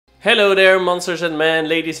Hello there, monsters and men,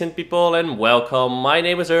 ladies and people, and welcome. My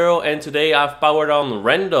name is Earl, and today I've powered on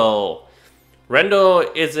Randall. Randall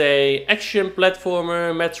is a action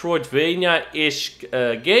platformer, metroidvenia-ish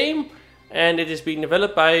game, and it is being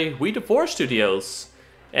developed by We the Four Studios.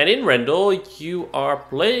 And in Randall, you are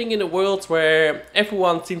playing in a world where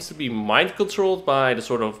everyone seems to be mind-controlled by the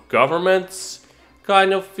sort of government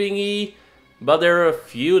kind of thingy, but there are a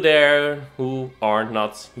few there who are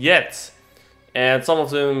not yet. And some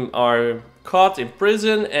of them are caught in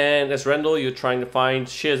prison, and as Randall, you're trying to find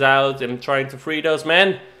shit out and trying to free those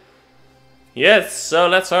men. Yes, so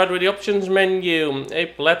let's start with the options menu, a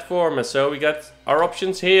platformer. So we got our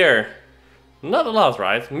options here. Not a lot,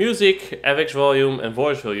 right? Music, FX volume, and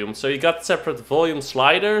voice volume. So you got separate volume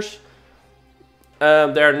sliders.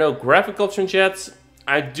 There are no graphic options yet.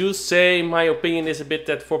 I do say my opinion is a bit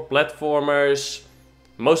that for platformers,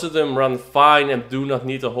 most of them run fine and do not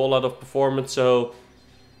need a whole lot of performance, so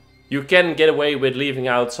you can get away with leaving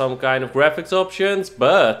out some kind of graphics options,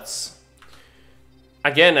 but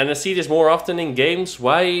again, and I see this more often in games,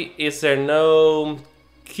 why is there no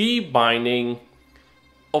key binding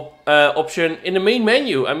option in the main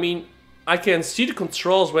menu? I mean, I can see the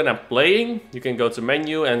controls when I'm playing. You can go to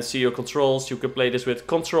menu and see your controls. You can play this with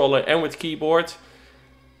controller and with keyboard.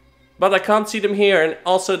 But I can't see them here, and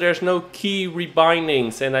also there's no key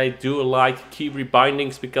rebindings, and I do like key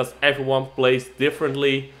rebindings because everyone plays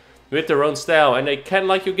differently with their own style, and they can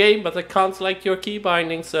like your game, but they can't like your key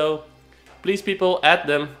binding, so please people, add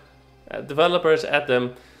them, developers, add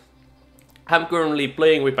them. I'm currently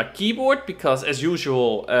playing with my keyboard because, as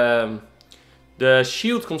usual, the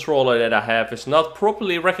shield controller that I have is not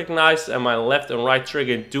properly recognized, and my left and right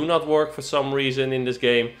trigger do not work for some reason in this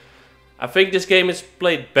game. I think this game is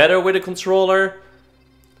played better with a controller,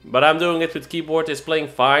 but I'm doing it with keyboard. It's playing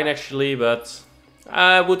fine actually, but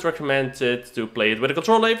I would recommend it to play it with a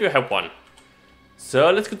controller if you have one.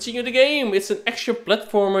 So let's continue the game. It's an action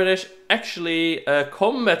platformer. There's actually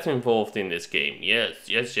combat involved in this game. Yes,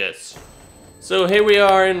 yes, yes. So here we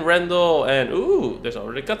are in Randall, and ooh, there's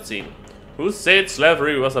already a cutscene. Who said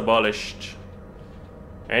slavery was abolished?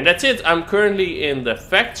 And that's it. I'm currently in the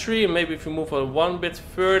factory. Maybe if we move on one bit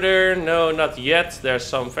further. No, not yet. There's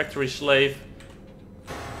some factory slave.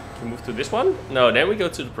 Can we move to this one? No, then we go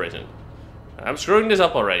to the prison. I'm screwing this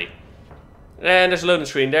up already. And there's a loading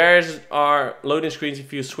screen. There's our loading screens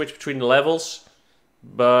if you switch between the levels.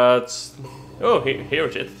 But oh, here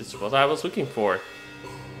it is. This is what I was looking for.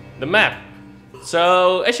 The map.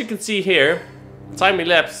 So as you can see here, time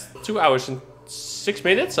elapsed 2 hours and 6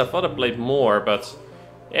 minutes. I thought I played more, but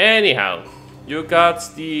anyhow, you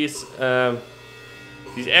got these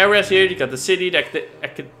areas here. You got the city, the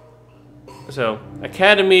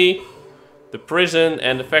academy, the prison,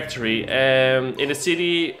 and the factory. In the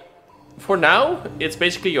city, for now, it's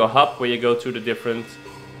basically your hub where you go to the different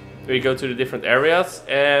areas.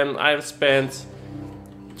 And I've spent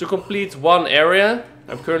to complete one area.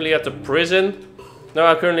 I'm currently at the prison. No,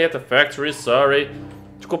 I'm currently at the factory. Sorry.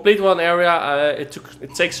 To complete one area, it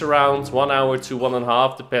takes around 1 hour to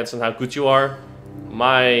 1.5, depends on how good you are. In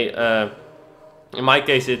my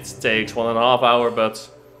case, it takes 1.5 hours, but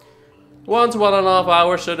 1 to 1.5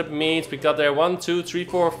 hours. So that means we got there 1, 2, 3,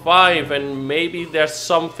 4, 5, and maybe there's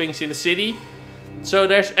some things in the city. So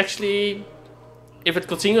there's actually, if it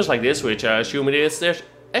continues like this, which I assume it is, there's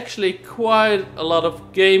actually quite a lot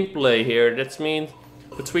of gameplay here. That means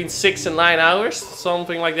between 6 and 9 hours,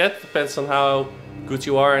 something like that. Depends on how good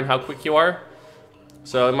you are and how quick you are.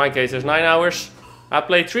 So in my case there's 9 hours. I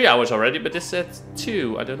played 3 hours already, but this said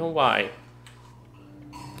 2. I don't know why.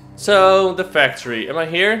 So the factory. Am I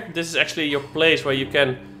here? This is actually your place where you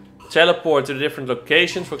can teleport to the different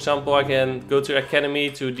locations. For example, I can go to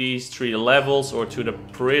academy to these 3 levels, or to the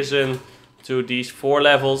prison to these 4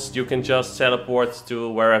 levels. You can just teleport to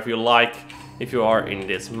wherever you like if you are in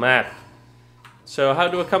this map. So how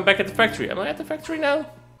do I come back at the factory? Am I at the factory now?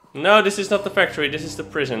 No, this is not the factory, this is the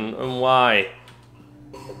prison. And why?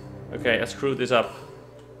 Okay, I screwed this up.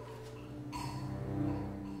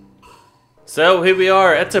 So here we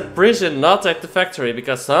are at the prison, not at the factory,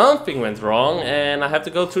 because something went wrong and I have to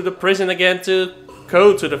go to the prison again to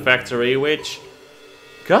go to the factory, which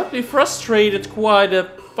got me frustrated quite a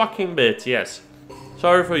fucking bit, yes.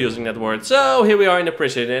 Sorry for using that word. So here we are in the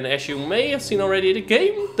prison, and as you may have seen already, the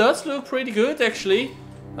game does look pretty good actually.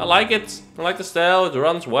 I like it. I like the style. It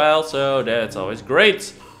runs well, so that's always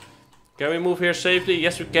great. Can we move here safely?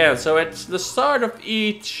 Yes, we can. So at the start of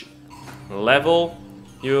each level,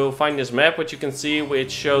 you find this map, which you can see,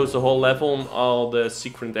 which shows the whole level, all the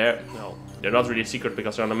secret areas. No, they're not really secret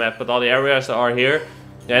because they're on the map, but all the areas that are here.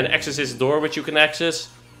 And access is a door which you can access.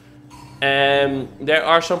 And there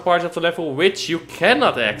are some parts of the level which you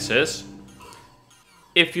cannot access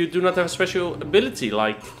if you do not have a special ability,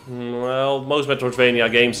 like, well, most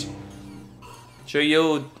metroidvania games. So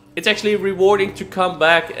it's actually rewarding to come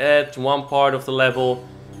back at one part of the level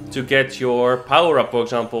to get your power-up, for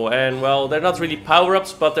example. And, well, they're not really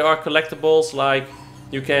power-ups, but there are collectibles, like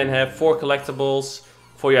you can have 4 collectibles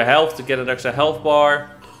for your health to get an extra health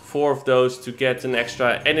bar, 4 of those to get an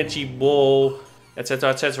extra energy ball, etc,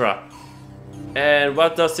 etc. And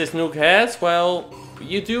what does this nuke has? Well,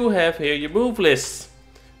 you do have here your move list,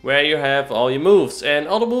 where you have all your moves. And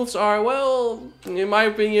all the moves are, well, in my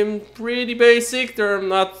opinion, pretty basic. They're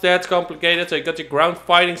not that complicated. So you got your ground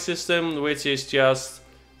fighting system, which is just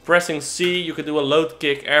pressing C. You can do a load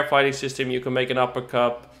kick. Air fighting system, you can make an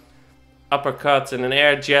uppercut and an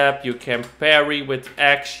air jab. You can parry with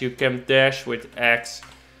X. You can dash with X.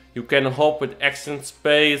 You can hop with X and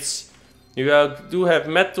space. You do have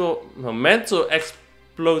mental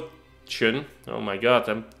explosion. Oh my god,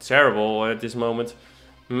 I'm terrible at this moment.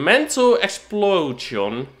 Mental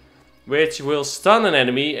explosion, which will stun an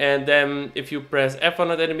enemy, and then if you press F on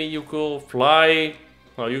that enemy, you could fly.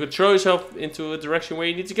 Well, you could throw yourself into a direction where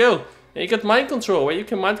you need to go. And you got mind control, where you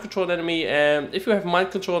can mind control an enemy, and if you have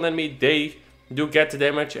mind control an enemy, they do get the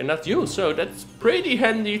damage and not you. So that's pretty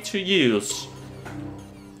handy to use.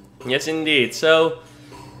 Yes, indeed. So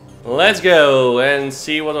let's go and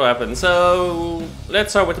see what will happen. So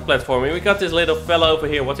let's start with the platforming. We got this little fella over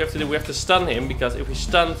here. What we have to do, we have to stun him, because if we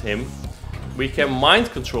stun him, we can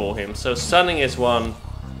mind control him. So stunning is one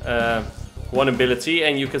ability,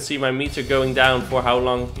 and you can see my meter going down for how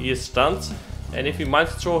long he is stunned. And if we mind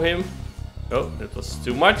control him, oh, that was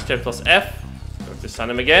too much. That was F. So we have to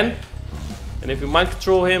stun him again. And if we mind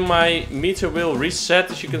control him, my meter will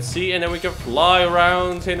reset, as you can see, and then we can fly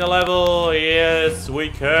around in the level. Yes, we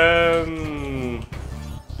can.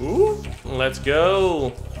 Ooh, let's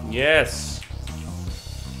go. Yes.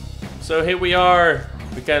 So here we are.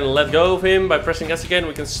 We can let go of him by pressing S again.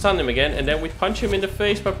 We can stun him again, and then we punch him in the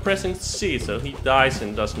face by pressing C, so he dies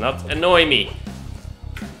and does not annoy me.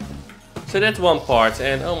 So that's one part,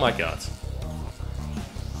 and oh my god.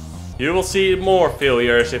 You will see more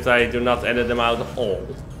failures if I do not edit them out all.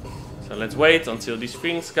 So let's wait until these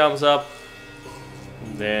things comes up.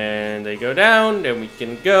 Then they go down, then we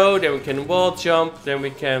can go, then we can wall jump, then we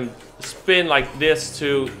can spin like this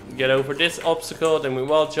to get over this obstacle, then we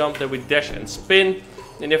wall jump, then we dash and spin.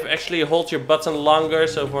 And if you actually hold your button longer,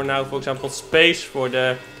 so for now, for example, space for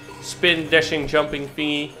the spin, dashing, jumping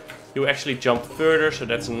thingy, you actually jump further, so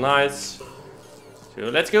that's nice. So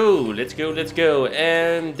let's go, let's go, let's go.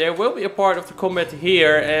 And there will be a part of the combat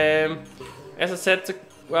here. As I said,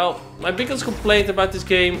 well, my biggest complaint about this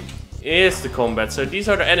game is the combat. So these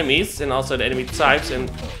are the enemies and also the enemy types. And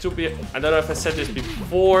to be, I don't know if I said this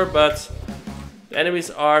before, but the enemies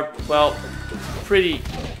are, well, pretty,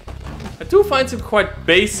 I do find them quite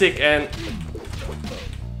basic and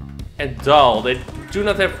dull. They do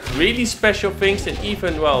not have really special things, and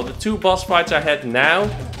even, well, the 2 boss fights I had now,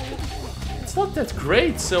 it's not that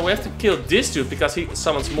great. So we have to kill this dude because he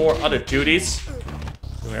summons more other duties.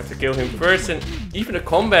 So we have to kill him first, and even the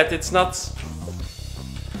combat, it's not...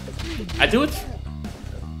 I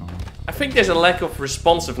think there's a lack of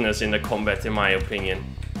responsiveness in the combat, in my opinion.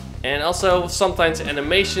 And also sometimes the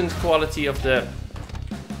animation quality of the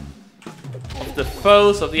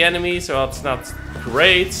foes, of the enemies, so it's not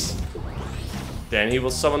great. Then he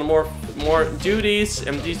will summon more duties,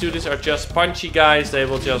 and these duties are just punchy guys. They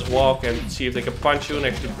will just walk and see if they can punch you, and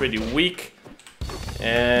actually pretty weak.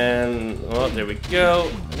 And, well, there we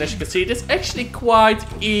go. And as you can see, it's actually quite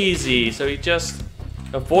easy. So you just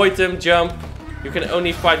avoid them, jump. You can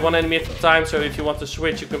only fight one enemy at a time, so if you want to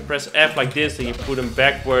switch, you can press F like this, and you put them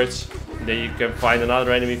backwards. And then you can find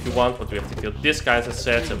another enemy if you want, but we have to kill this guy, as I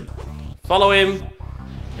said. So follow him.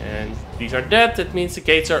 And these are dead. That means the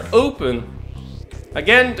gates are open.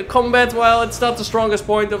 Again, the combat, well, it's not the strongest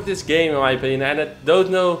point of this game, in my opinion. And I don't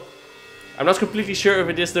know, I'm not completely sure if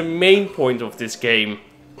it is the main point of this game.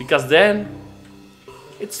 Because then,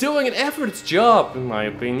 it's doing an average job, in my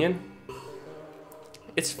opinion.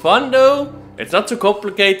 It's fun though, it's not too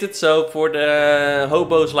complicated, so for the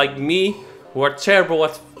hobos like me, who are terrible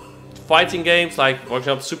at fighting games, like for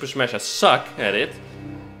example Super Smash, I suck at it.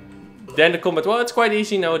 Then the combat, well, it's quite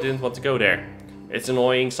easy. No, I didn't want to go there. It's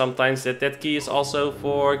annoying sometimes that that key is also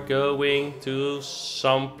for going to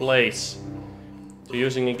some place. So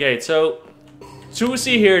using a gate. So, to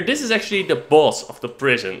see here, this is actually the boss of the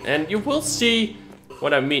prison. And you will see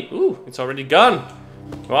what I mean. Ooh, it's already gone.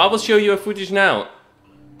 Well, I will show you a footage now.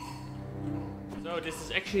 So So this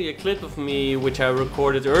is actually a clip of me which I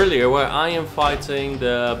recorded earlier where I am fighting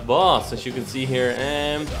the boss, as you can see here,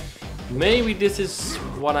 and maybe this is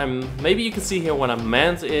what maybe you can see here what I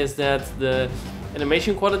meant is that the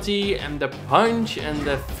animation quality and the punch and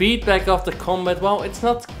the feedback of the combat, well, it's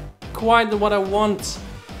not quite what I want.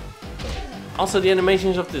 Also the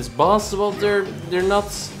animations of this boss, well, they're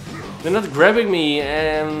not grabbing me,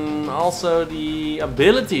 and also the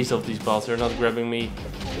abilities of these boss are not grabbing me.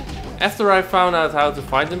 After I found out how to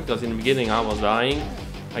fight them, because in the beginning I was dying,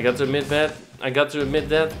 I got to admit that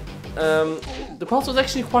the boss was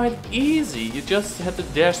actually quite easy. You just had to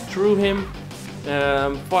dash through him,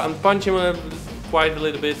 punch him quite a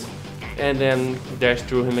little bit, and then dash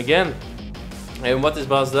through him again. And what this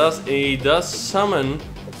boss does, he does summon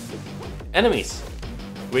enemies,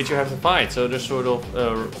 which you have to fight. So there's sort of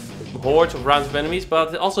hordes of rounds of enemies,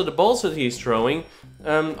 but also the balls that he's throwing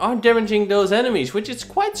are damaging those enemies, which is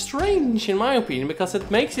quite strange in my opinion, because it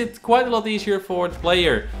makes it quite a lot easier for the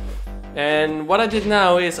player. And what I did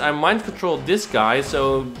now is I mind controlled this guy,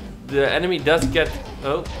 so the enemy does get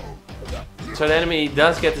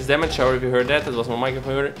his damage. Sorry if you heard that, was my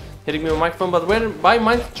microphone hitting me with my microphone. But by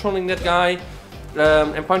mind controlling that guy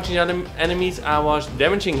and punching the other enemies, I was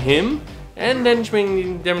damaging him and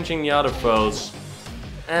damaging the other foes,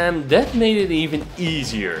 and that made it even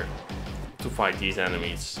easier to fight these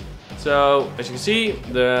enemies. So as you can see,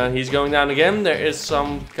 he's going down again. There is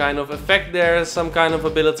some kind of effect there, some kind of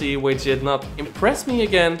ability which did not impress me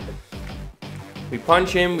again. We punch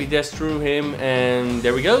him, we dash through him, and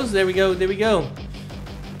there he goes, there we go.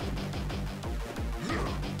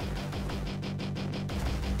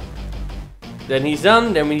 Then he's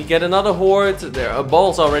done, then we get another horde. There are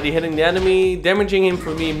balls already hitting the enemy, damaging him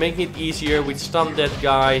for me, making it easier. We stunned that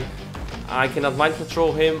guy. I cannot mind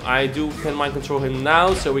control him. I can mind control him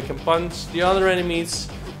now, so we can punch the other enemies.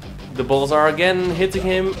 The balls are again hitting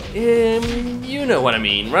him. You know what I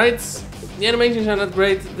mean, right? The animations are not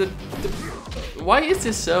great. Why is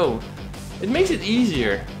this so? It makes it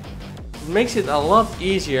easier. It makes it a lot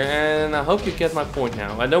easier, and I hope you get my point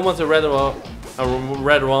now. I don't want to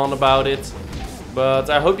rattle on about it, but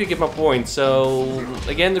I hope you get my point. So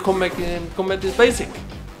again, the combat is basic.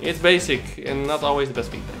 It's basic and not always the best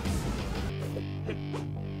feedback.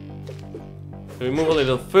 So we move a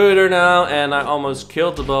little further now, and I almost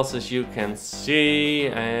killed the boss, as you can see,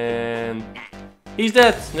 and he's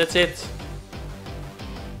dead. That's it.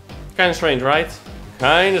 Kinda strange, right?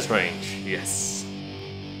 Kinda strange, yes.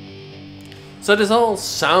 So this all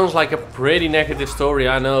sounds like a pretty negative story,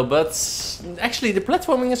 I know, but actually the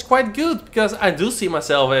platforming is quite good, because I do see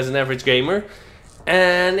myself as an average gamer,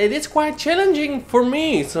 and it is quite challenging for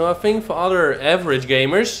me. So I think for other average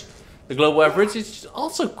gamers, the global average is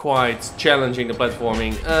also quite challenging, the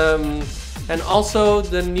platforming. And also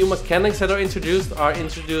the new mechanics that are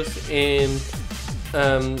introduced in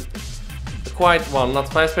quite, well,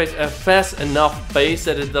 not fast pace, a fast enough pace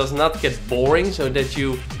that it does not get boring, so that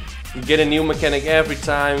you get a new mechanic every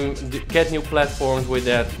time, get new platforms with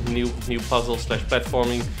that new puzzle /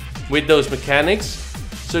 platforming with those mechanics.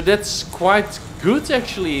 So that's quite good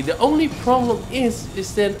actually. The only problem is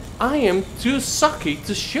that I am too sucky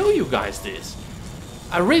to show you guys this.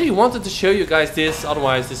 I really wanted to show you guys this,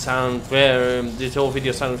 otherwise this whole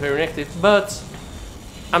video sounded very negative, but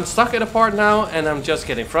I'm stuck at a part now and I'm just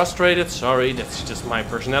getting frustrated. Sorry, that's just my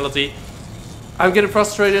personality. I'm getting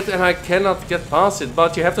frustrated and I cannot get past it,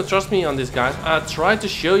 but you have to trust me on this, guys. I tried to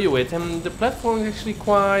show you it, and the platform is actually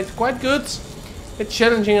quite good. It's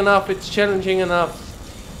challenging enough,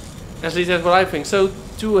 At least that's what I think. So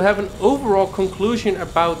to have an overall conclusion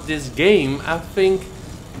about this game, I think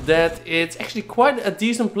that it's actually quite a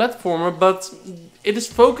decent platformer, but it is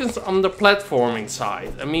focused on the platforming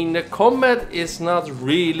side. I mean, the combat is not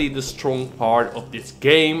really the strong part of this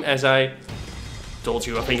game, as I told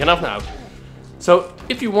you I think enough now. So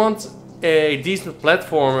if you want a decent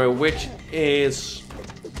platformer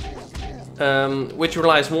which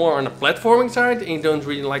relies more on the platforming side, and you don't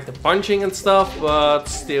really like the punching and stuff, but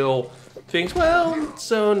still thinks, well,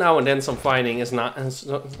 so now and then some fighting is not,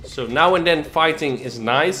 so now and then fighting is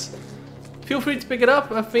nice, feel free to pick it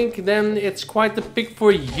up. I think then it's quite the pick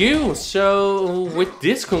for you. So with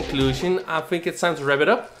this conclusion, I think it's time to wrap it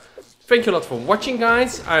up. Thank you a lot for watching,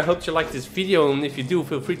 guys. I hope you liked this video, and if you do,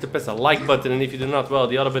 feel free to press the like button, and if you do not, well,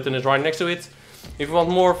 the other button is right next to it. If you want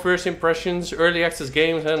more first impressions, early access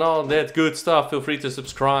games and all that good stuff, feel free to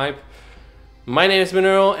subscribe. My name is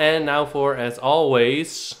OneOnlyUrl, and now for, as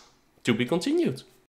always, to be continued.